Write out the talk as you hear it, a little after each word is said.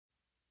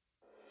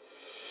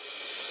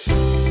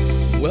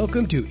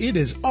Welcome to It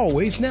Is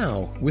Always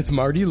Now with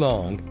Marty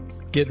Long.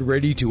 Get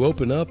ready to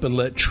open up and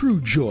let true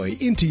joy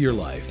into your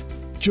life.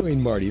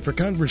 Join Marty for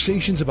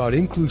conversations about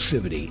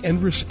inclusivity and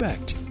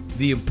respect,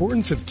 the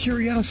importance of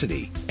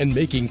curiosity, and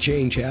making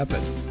change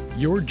happen.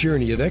 Your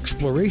journey of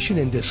exploration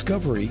and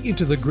discovery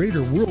into the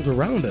greater world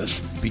around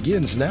us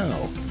begins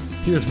now.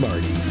 Here's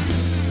Marty.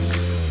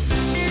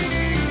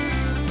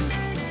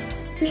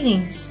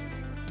 Greetings.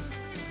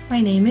 My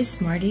name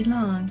is Marty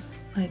Long.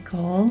 My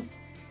goal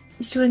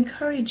is to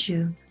encourage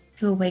you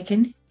to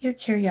awaken your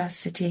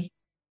curiosity.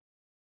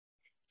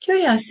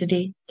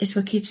 Curiosity is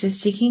what keeps us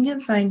seeking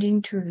and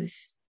finding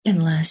truth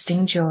and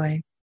lasting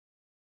joy.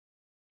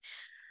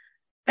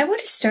 I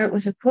want to start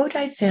with a quote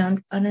I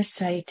found on a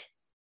site,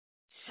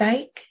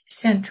 Psych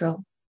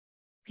Central,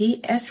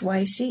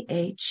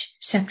 P-S-Y-C-H,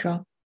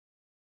 Central.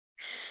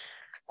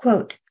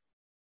 Quote,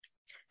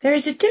 "There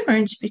is a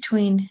difference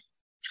between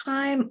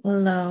time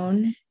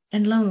alone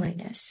and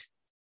loneliness.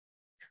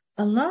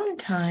 Alone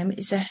time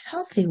is a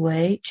healthy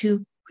way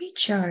to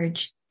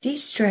recharge,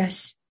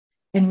 de-stress,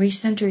 and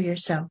recenter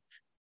yourself.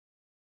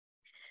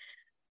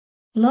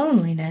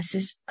 Loneliness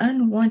is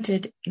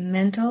unwanted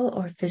mental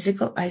or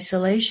physical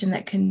isolation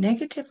that can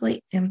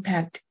negatively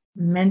impact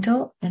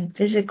mental and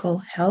physical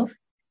health,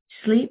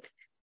 sleep,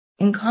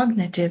 and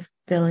cognitive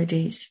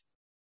abilities.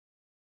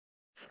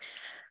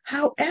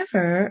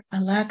 However,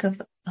 a lack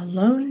of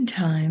alone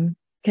time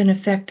can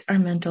affect our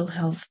mental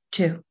health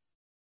too.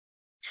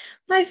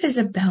 Life is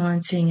a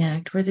balancing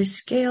act where the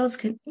scales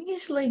can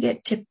easily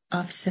get tipped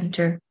off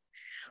center.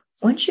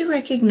 Once you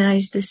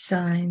recognize the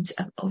signs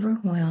of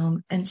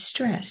overwhelm and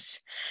stress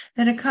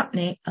that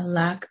accompany a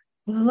lack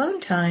of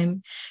alone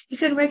time, you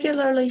can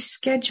regularly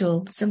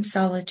schedule some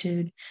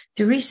solitude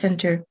to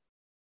recenter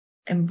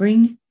and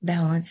bring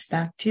balance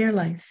back to your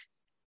life."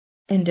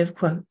 End of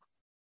quote.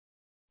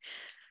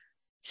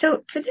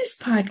 So for this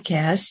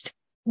podcast,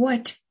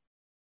 what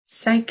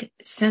Psych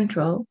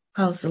Central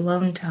calls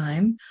alone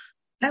time,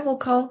 I will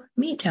call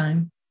me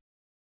time.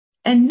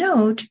 And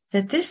note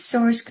that this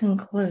source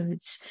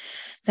concludes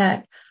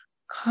that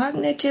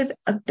cognitive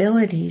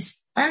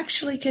abilities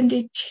actually can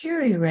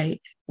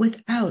deteriorate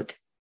without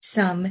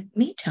some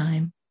me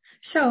time.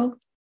 So,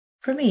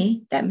 for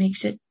me, that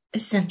makes it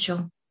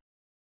essential.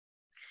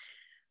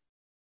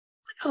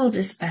 What holds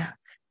us back?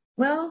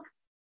 Well,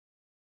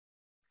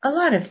 a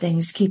lot of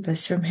things keep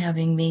us from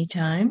having me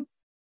time.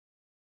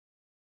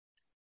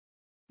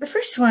 The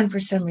first one,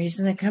 for some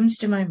reason, that comes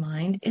to my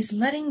mind is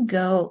letting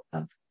go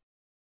of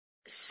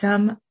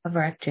some of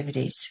our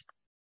activities.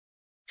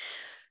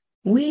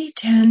 We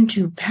tend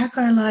to pack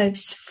our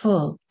lives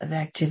full of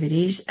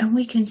activities, and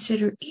we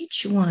consider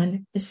each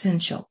one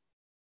essential.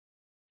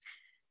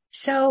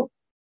 So,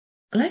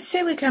 let's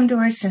say we come to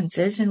our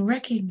senses and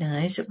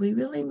recognize that we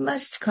really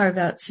must carve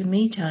out some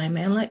me time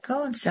and let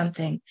go of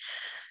something.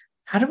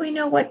 How do we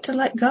know what to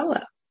let go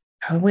of?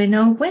 How do we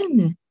know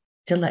when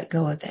to let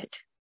go of it?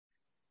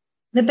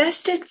 The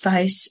best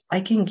advice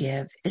I can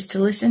give is to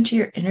listen to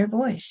your inner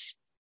voice.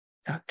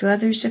 Talk to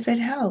others if it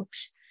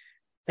helps.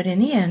 But in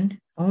the end,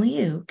 only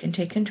you can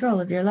take control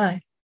of your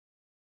life.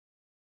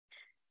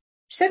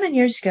 7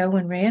 years ago,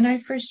 when Ray and I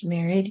first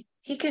married,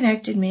 he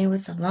connected me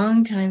with a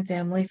longtime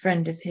family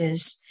friend of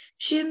his.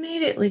 She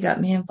immediately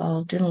got me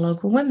involved in a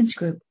local women's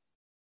group.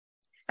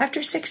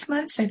 After 6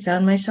 months, I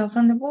found myself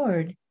on the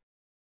board.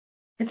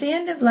 At the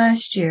end of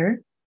last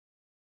year,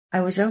 I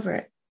was over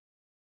it.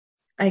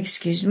 I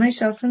excused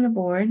myself from the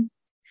board.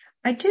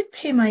 I did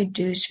pay my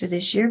dues for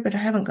this year, but I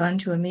haven't gone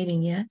to a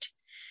meeting yet.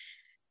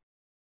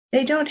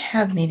 They don't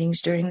have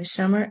meetings during the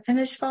summer, and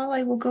this fall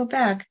I will go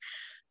back,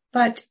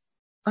 but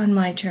on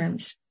my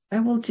terms. I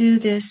will do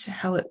this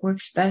how it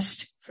works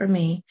best for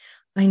me.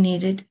 I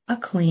needed a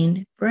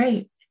clean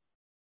break.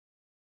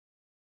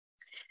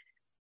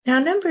 Now,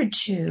 number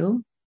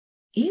 2,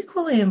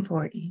 equally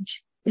important,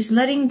 is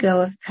letting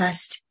go of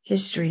past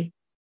history,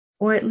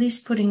 or at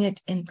least putting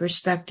it in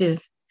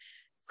perspective,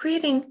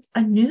 creating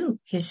a new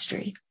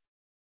history.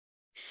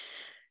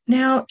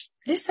 Now,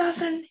 this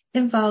often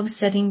involves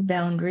setting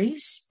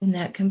boundaries, and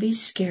that can be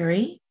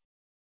scary.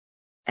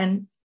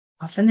 And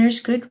often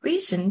there's good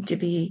reason to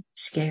be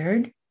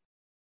scared.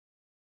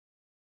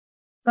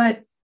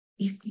 But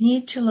you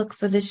need to look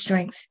for the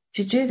strength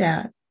to do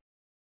that.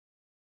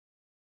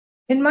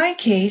 In my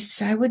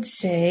case, I would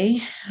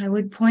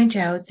point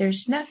out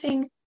there's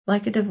nothing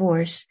like a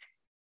divorce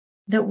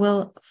that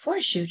will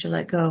force you to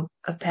let go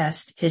of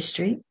past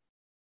history.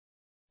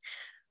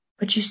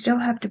 But you still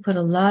have to put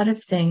a lot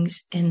of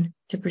things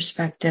into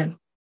perspective.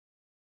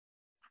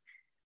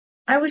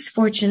 I was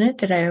fortunate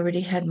that I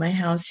already had my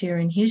house here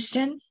in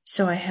Houston,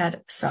 so I had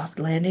a soft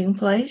landing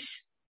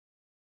place.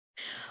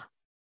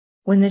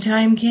 When the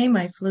time came,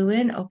 I flew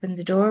in, opened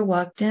the door,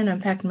 walked in,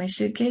 unpacked my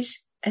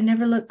suitcase, and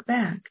never looked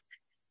back.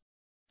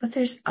 But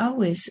there's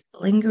always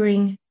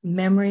lingering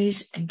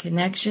memories and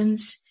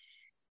connections.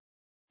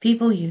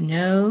 People you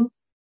know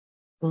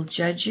will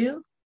judge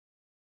you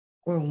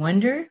or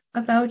wonder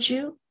about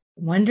you,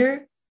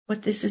 wonder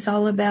what this is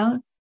all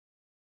about.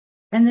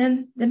 And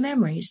then the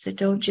memories that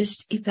don't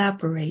just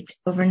evaporate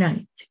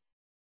overnight.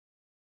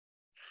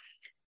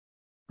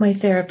 My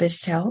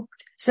therapist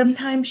helped.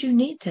 Sometimes you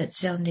need that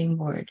sounding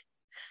board.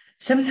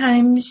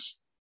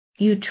 Sometimes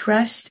you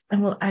trust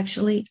and will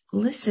actually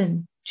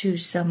listen to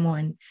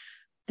someone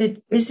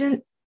that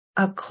isn't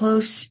a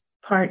close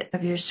part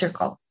of your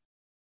circle.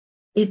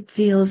 It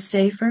feels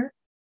safer,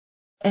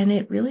 and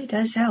it really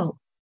does help.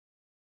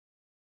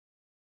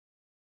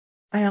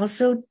 I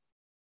also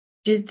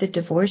did the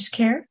divorce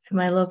care in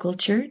my local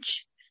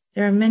church.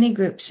 There are many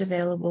groups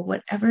available,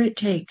 whatever it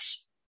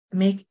takes,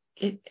 make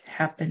it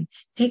happen.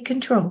 Take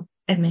control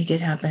and make it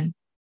happen.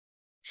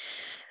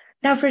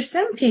 Now, for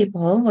some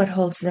people, what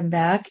holds them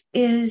back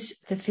is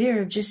the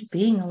fear of just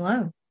being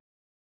alone.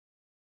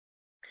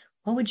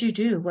 What would you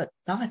do? What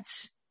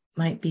thoughts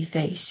might be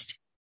faced?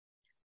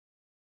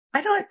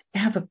 I don't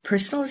have a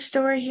personal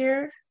story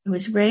here. I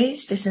was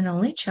raised as an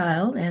only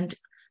child, and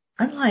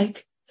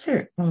unlike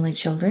other only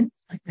children,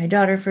 like my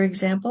daughter, for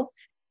example,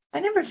 I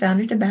never found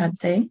it a bad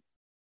thing.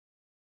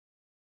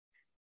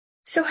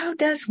 So how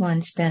does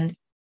one spend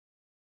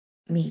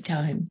me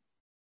time?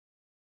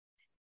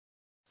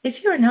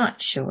 If you're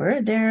not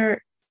sure,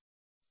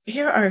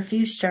 here are a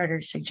few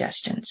starter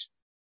suggestions.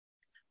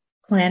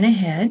 Plan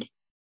ahead.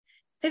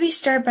 Maybe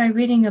start by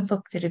reading a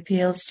book that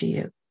appeals to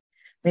you.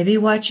 Maybe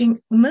watching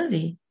a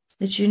movie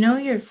that you know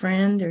your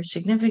friend or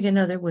significant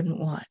other wouldn't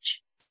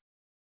watch.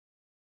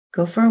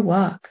 Go for a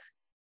walk.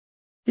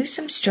 Do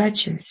some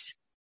stretches.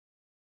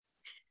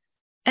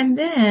 And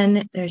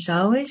then there's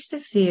always the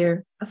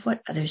fear of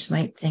what others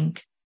might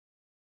think.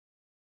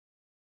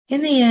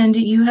 In the end,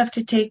 you have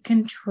to take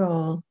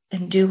control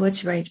and do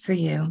what's right for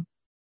you.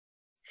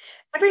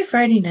 Every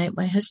Friday night,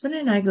 my husband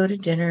and I go to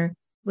dinner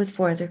with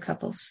 4 other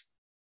couples.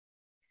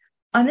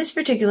 On this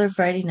particular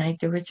Friday night,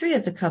 there were 3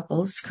 of the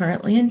couples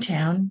currently in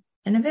town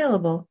and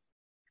available.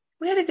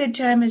 We had a good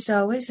time as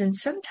always, and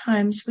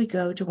sometimes we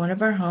go to one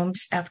of our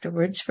homes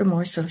afterwards for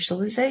more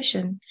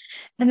socialization,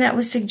 and that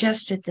was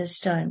suggested this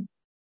time.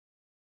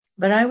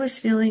 But I was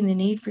feeling the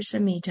need for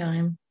some me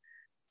time.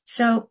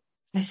 So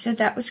I said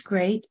that was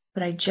great,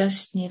 but I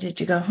just needed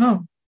to go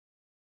home.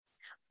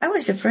 I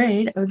was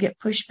afraid I would get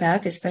pushed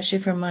back, especially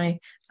from my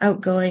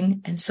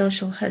outgoing and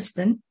social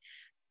husband.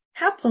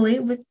 Happily,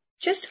 with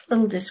just a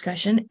little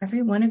discussion,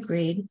 everyone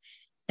agreed,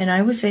 and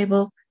I was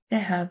able to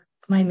have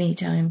my me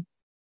time.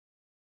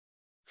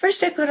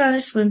 First, I put on a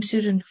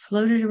swimsuit and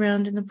floated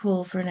around in the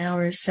pool for an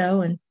hour or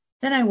so, and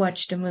then I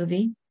watched a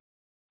movie.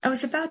 I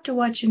was about to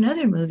watch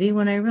another movie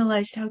when I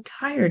realized how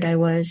tired I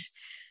was.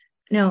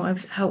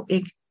 How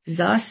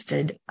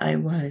exhausted I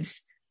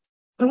was.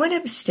 I went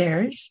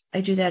upstairs.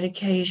 I do that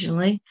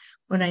occasionally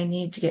when I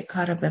need to get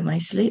caught up in my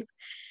sleep.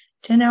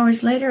 10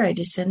 hours later, I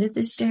descended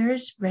the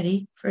stairs,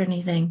 ready for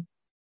anything.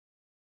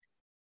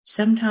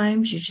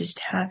 Sometimes you just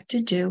have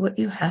to do what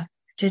you have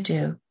to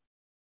do.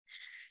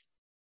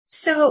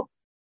 So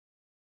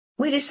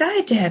we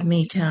decided to have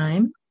me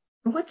time.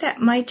 What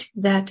might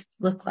that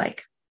look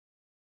like?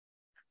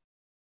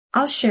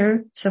 I'll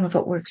share some of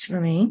what works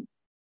for me.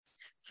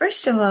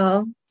 First of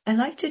all, I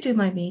like to do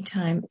my me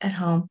time at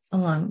home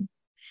alone.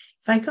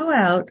 If I go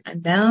out, I'm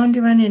bound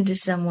to run into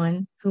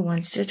someone who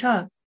wants to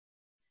talk,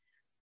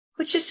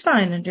 which is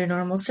fine under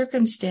normal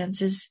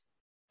circumstances,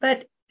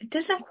 but it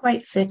doesn't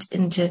quite fit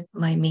into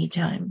my me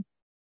time.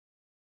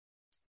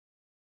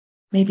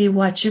 Maybe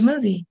watch a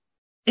movie.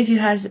 If you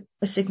have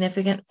a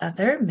significant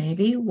other,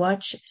 maybe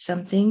watch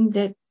something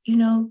that you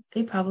know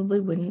they probably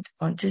wouldn't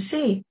want to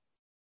see.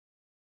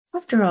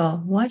 After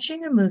all,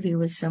 watching a movie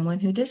with someone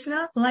who does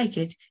not like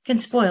it can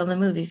spoil the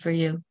movie for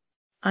you.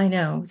 I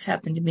know, it's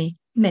happened to me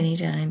many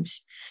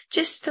times.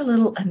 Just the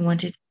little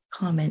unwanted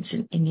comments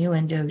and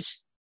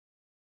innuendos.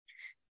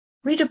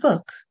 Read a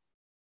book.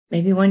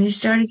 Maybe one you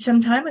started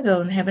some time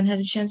ago and haven't had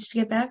a chance to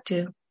get back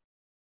to.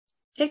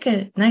 Take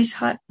a nice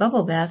hot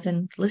bubble bath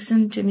and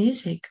listen to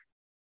music.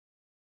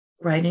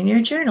 Write in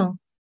your journal.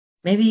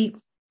 Maybe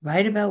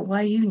write about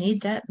why you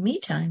need that me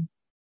time.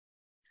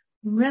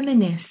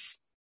 Reminisce.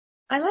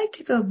 I like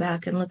to go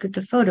back and look at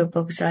the photo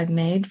books I've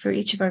made for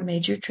each of our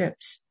major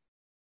trips.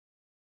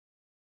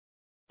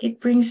 It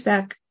brings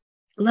back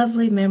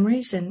lovely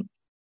memories, and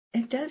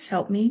it does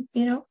help me,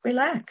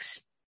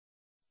 relax.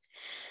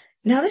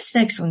 Now, this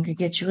next one could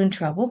get you in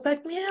trouble,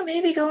 but,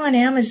 maybe go on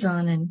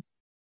Amazon and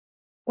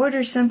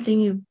order something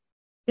you've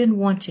been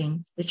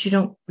wanting that you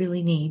don't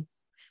really need,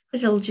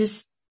 but it'll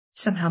just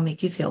somehow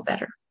make you feel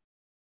better.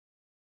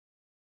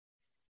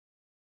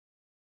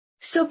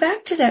 So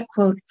back to that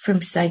quote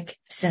from Psych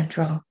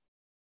Central.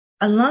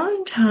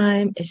 Alone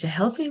time is a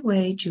healthy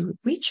way to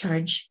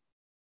recharge,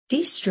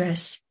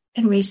 de-stress,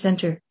 and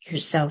recenter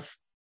yourself.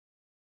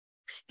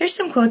 Here's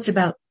some quotes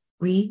about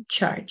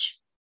recharge.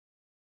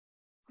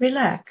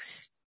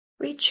 Relax,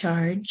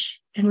 recharge,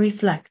 and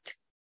reflect.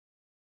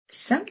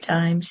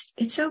 Sometimes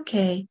it's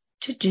okay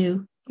to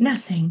do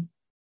nothing.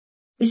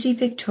 Izzy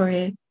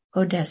Victoria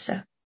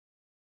Odessa.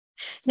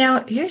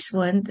 Now, here's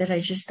one that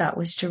I just thought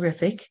was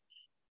terrific.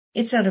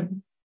 It's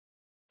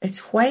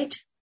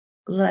white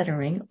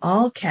lettering,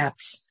 all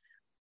caps,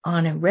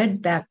 on a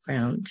red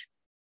background.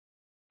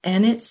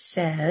 And it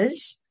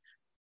says,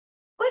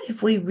 What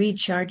if we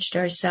recharged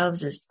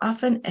ourselves as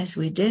often as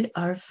we did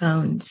our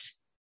phones?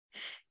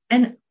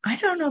 And I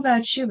don't know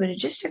about you, but it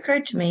just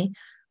occurred to me,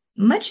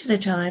 much of the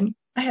time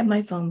I have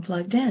my phone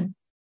plugged in.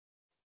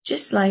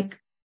 Just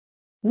like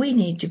we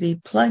need to be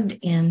plugged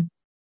in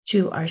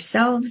to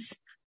ourselves,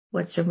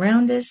 what's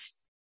around us,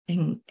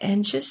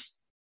 and just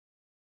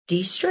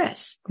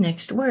de-stress.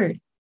 Next word.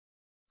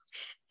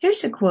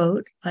 Here's a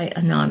quote by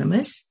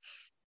Anonymous.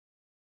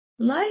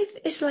 Life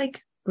is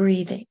like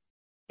breathing.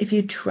 If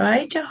you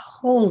try to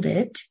hold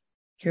it,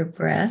 your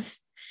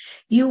breath,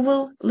 you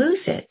will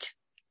lose it,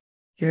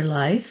 your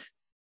life.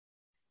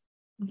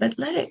 But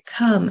let it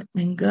come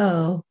and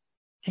go,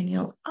 and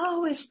you'll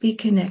always be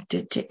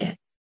connected to it.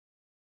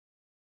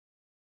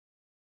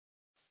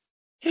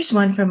 Here's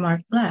one from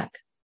Mark Black.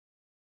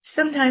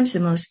 Sometimes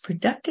the most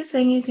productive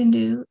thing you can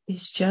do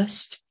is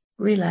just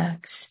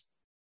relax.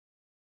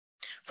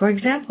 For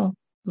example,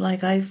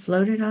 like I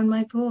floated on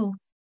my pool.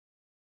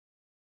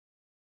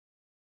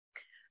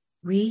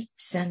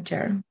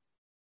 Recenter.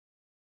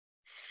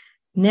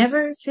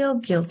 Never feel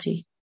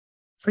guilty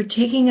for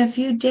taking a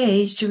few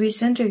days to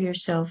recenter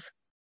yourself.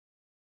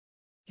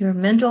 Your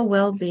mental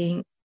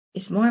well-being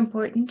is more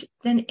important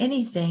than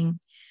anything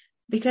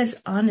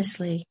because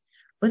honestly,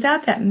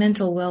 without that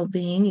mental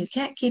well-being, you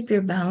can't keep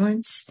your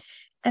balance,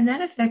 and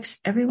that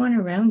affects everyone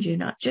around you,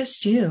 not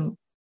just you.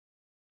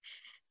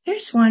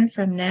 Here's one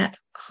from Nat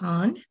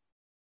Hahn.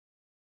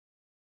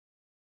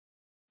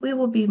 We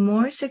will be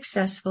more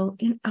successful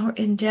in our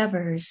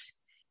endeavors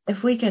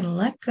if we can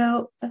let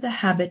go of the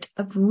habit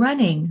of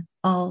running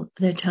all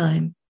the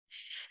time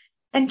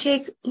and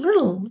take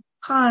little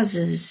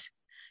pauses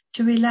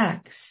to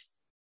relax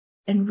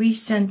and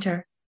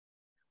recenter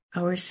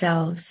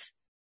ourselves.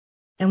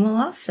 And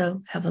we'll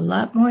also have a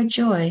lot more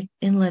joy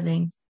in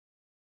living.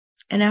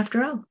 And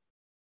after all,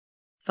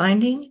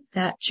 finding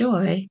that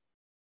joy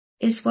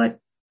is what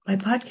my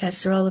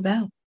podcasts are all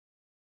about.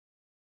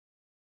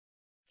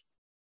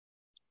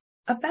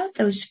 About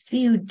those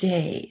few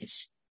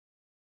days,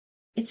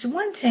 it's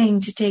one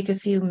thing to take a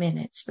few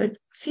minutes, but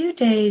few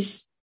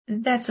days,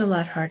 that's a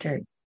lot harder.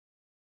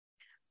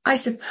 I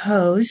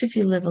suppose if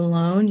you live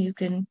alone, you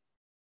can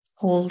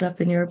hold up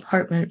in your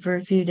apartment for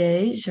a few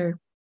days, or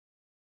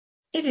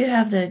if you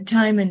have the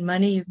time and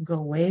money, you can go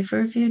away for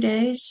a few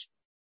days.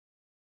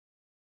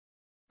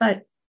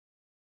 But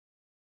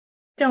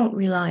don't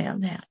rely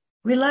on that.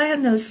 Rely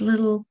on those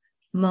little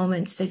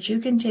moments that you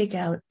can take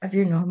out of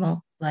your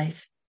normal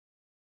life.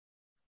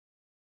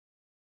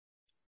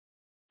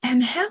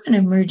 And have an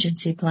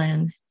emergency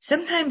plan.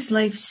 Sometimes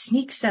life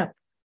sneaks up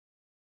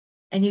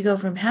and you go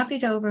from happy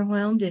to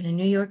overwhelmed in a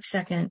New York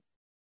second.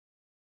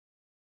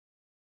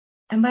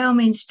 And by all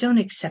means, don't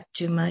accept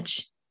too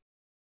much.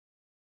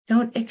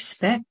 Don't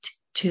expect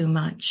too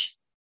much,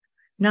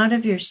 not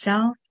of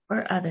yourself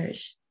or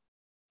others.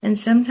 And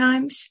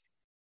sometimes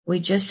we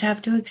just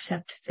have to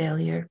accept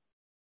failure.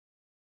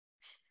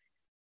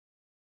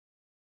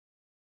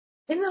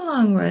 In the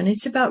long run,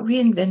 it's about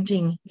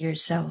reinventing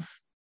yourself.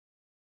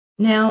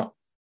 Now,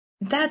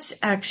 that's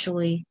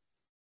actually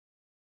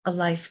a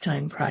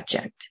lifetime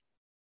project.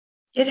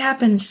 It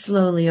happens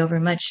slowly over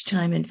much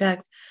time. In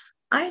fact,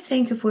 I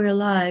think if we're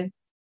alive,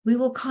 we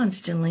will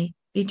constantly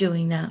be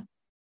doing that.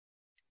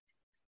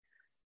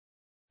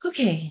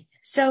 Okay,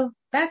 so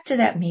back to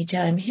that me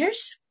time.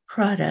 Here's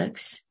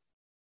products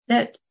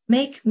that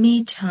make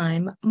me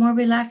time more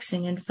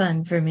relaxing and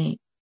fun for me.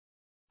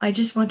 I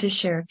just want to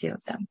share a few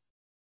of them.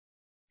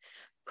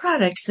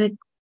 Products that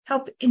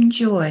help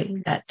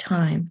enjoy that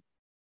time.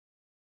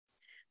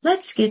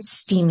 Let's get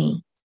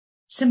steamy.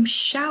 Some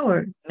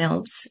shower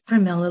melts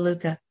from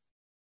Melaleuca.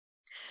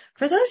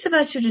 For those of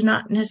us who do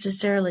not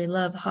necessarily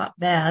love hot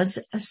baths,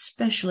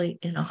 especially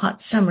in a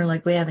hot summer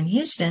like we have in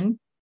Houston,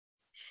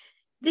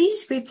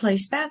 these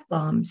replace bath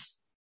bombs.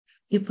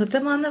 You put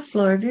them on the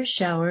floor of your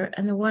shower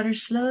and the water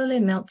slowly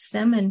melts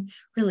them and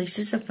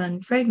releases a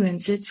fun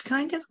fragrance. It's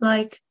kind of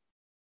like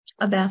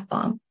a bath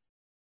bomb.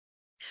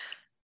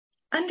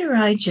 Under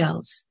eye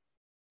gels.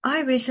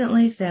 I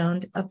recently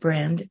found a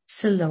brand,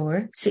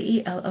 Celor,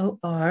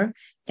 C-E-L-O-R,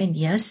 and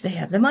yes, they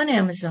have them on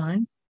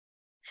Amazon.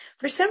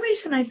 For some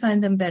reason, I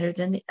find them better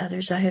than the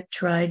others I have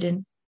tried,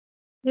 and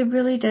it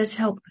really does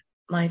help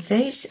my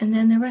face and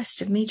then the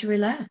rest of me to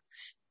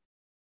relax.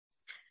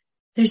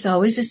 There's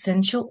always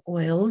essential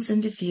oils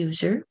and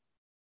diffuser.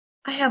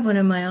 I have one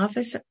in my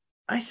office.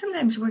 I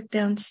sometimes work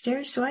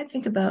downstairs, so I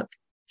think about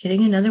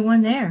getting another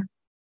one there.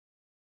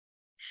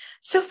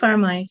 So far,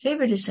 my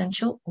favorite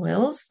essential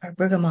oils are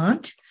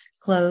bergamot,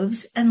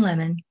 cloves, and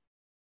lemon.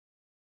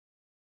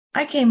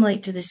 I came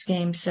late to this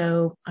game,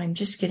 so I'm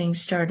just getting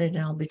started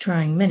and I'll be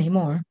trying many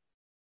more.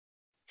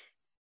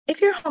 If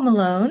you're home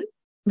alone,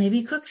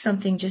 maybe cook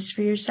something just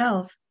for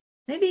yourself.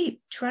 Maybe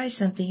try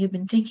something you've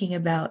been thinking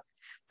about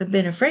but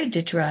been afraid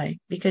to try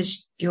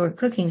because your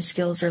cooking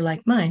skills are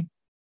like mine.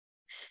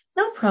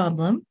 No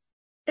problem.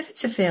 If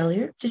it's a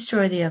failure,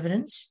 destroy the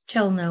evidence.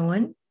 Tell no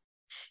one.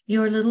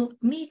 Your little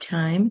me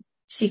time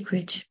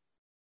secret.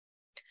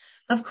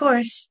 Of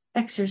course,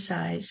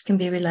 exercise can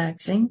be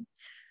relaxing.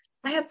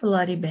 I have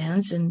Pilates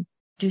bands and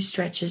do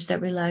stretches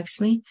that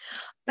relax me.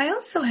 I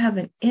also have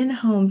an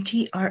in-home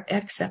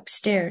TRX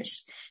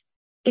upstairs.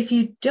 If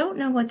you don't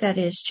know what that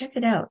is, check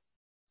it out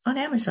on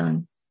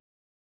Amazon.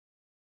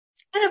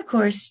 And of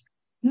course,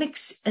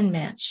 mix and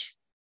match.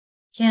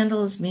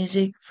 Candles,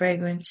 music,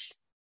 fragrance.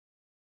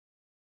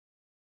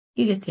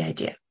 You get the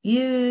idea.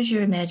 Use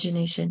your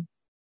imagination.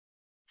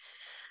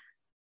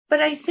 But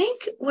I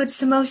think what's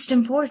the most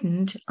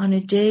important on a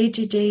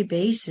day-to-day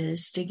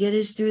basis to get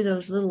us through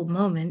those little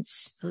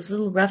moments, those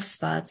little rough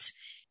spots,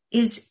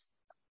 is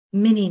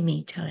mini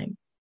me time.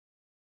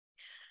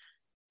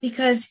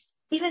 Because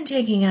even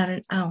taking out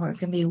an hour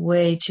can be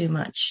way too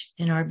much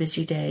in our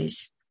busy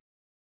days.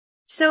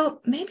 So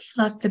maybe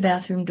lock the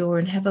bathroom door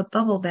and have a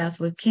bubble bath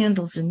with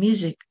candles and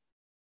music,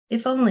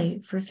 if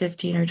only for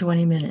 15 or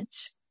 20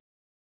 minutes.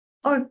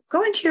 Or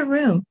go into your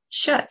room,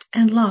 shut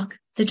and lock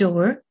the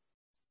door.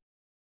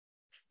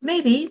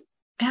 Maybe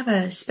have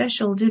a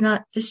special do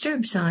not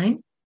disturb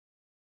sign.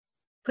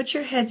 Put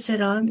your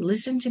headset on,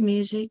 listen to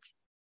music.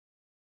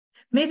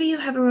 Maybe you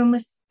have a room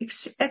with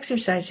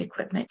exercise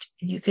equipment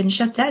and you can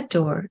shut that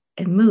door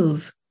and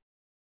move.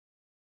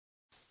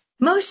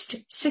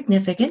 Most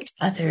significant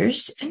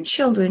others and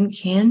children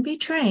can be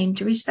trained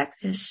to respect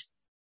this.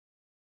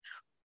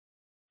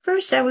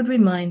 First, I would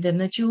remind them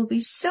that you will be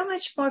so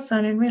much more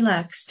fun and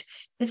relaxed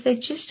if they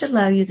just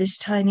allow you this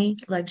tiny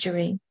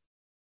luxury.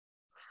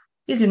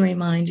 You can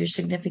remind your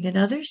significant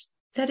others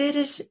that it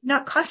is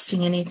not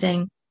costing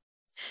anything.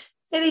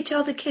 Maybe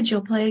tell the kids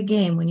you'll play a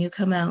game when you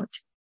come out.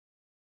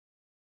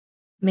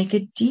 Make a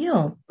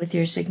deal with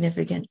your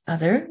significant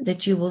other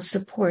that you will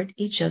support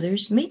each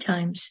other's me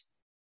times.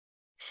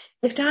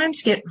 If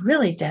times get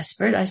really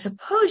desperate, I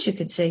suppose you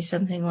could say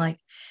something like,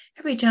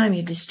 every time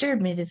you disturb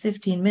me, the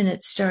 15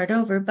 minutes start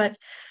over, but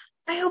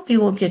I hope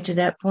you won't get to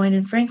that point,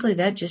 and frankly,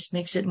 that just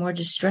makes it more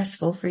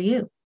distressful for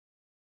you.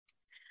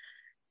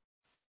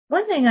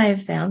 One thing I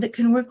have found that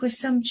can work with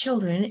some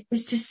children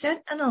is to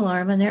set an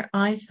alarm on their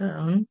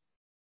iPhone,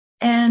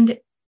 and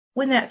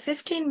when that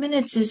 15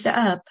 minutes is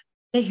up,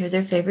 they hear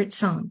their favorite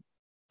song.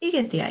 You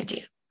get the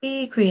idea.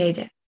 Be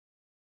creative.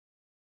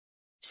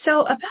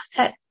 So about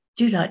that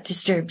do not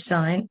disturb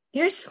sign,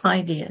 here's some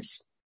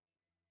ideas.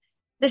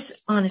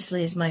 This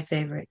honestly is my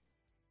favorite.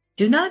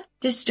 Do not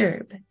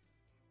disturb.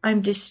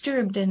 I'm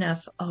disturbed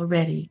enough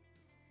already.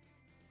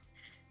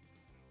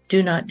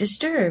 Do not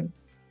disturb.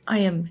 I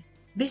am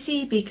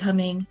busy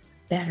becoming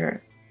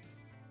better.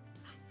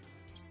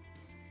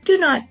 Do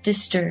not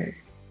disturb.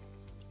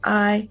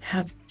 I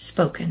have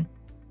spoken.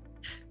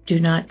 Do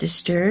not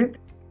disturb.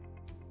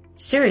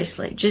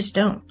 Seriously, just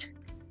don't.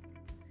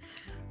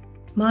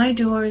 My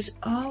door is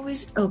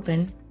always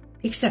open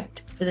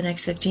except for the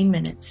next 15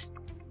 minutes.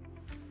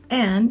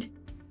 And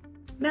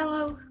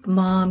mellow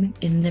mom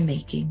in the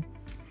making.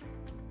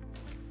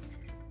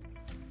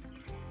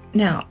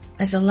 Now,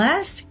 as a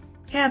last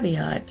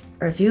caveat,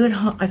 or if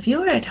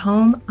you are at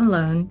home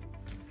alone,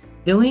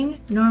 doing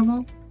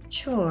normal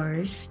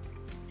chores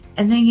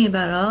and thinking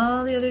about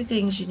all the other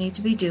things you need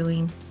to be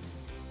doing,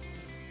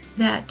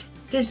 that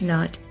does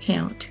not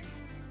count.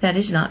 That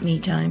is not me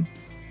time.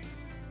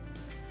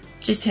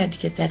 Just had to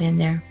get that in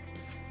there.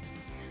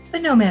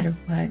 But no matter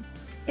what,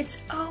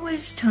 it's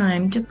always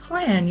time to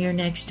plan your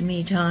next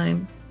me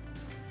time.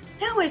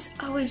 Now is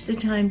always the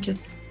time to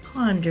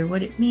ponder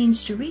what it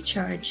means to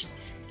recharge,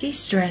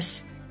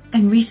 de-stress,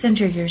 and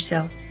recenter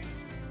yourself.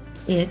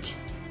 It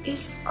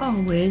is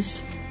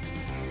always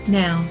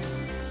now.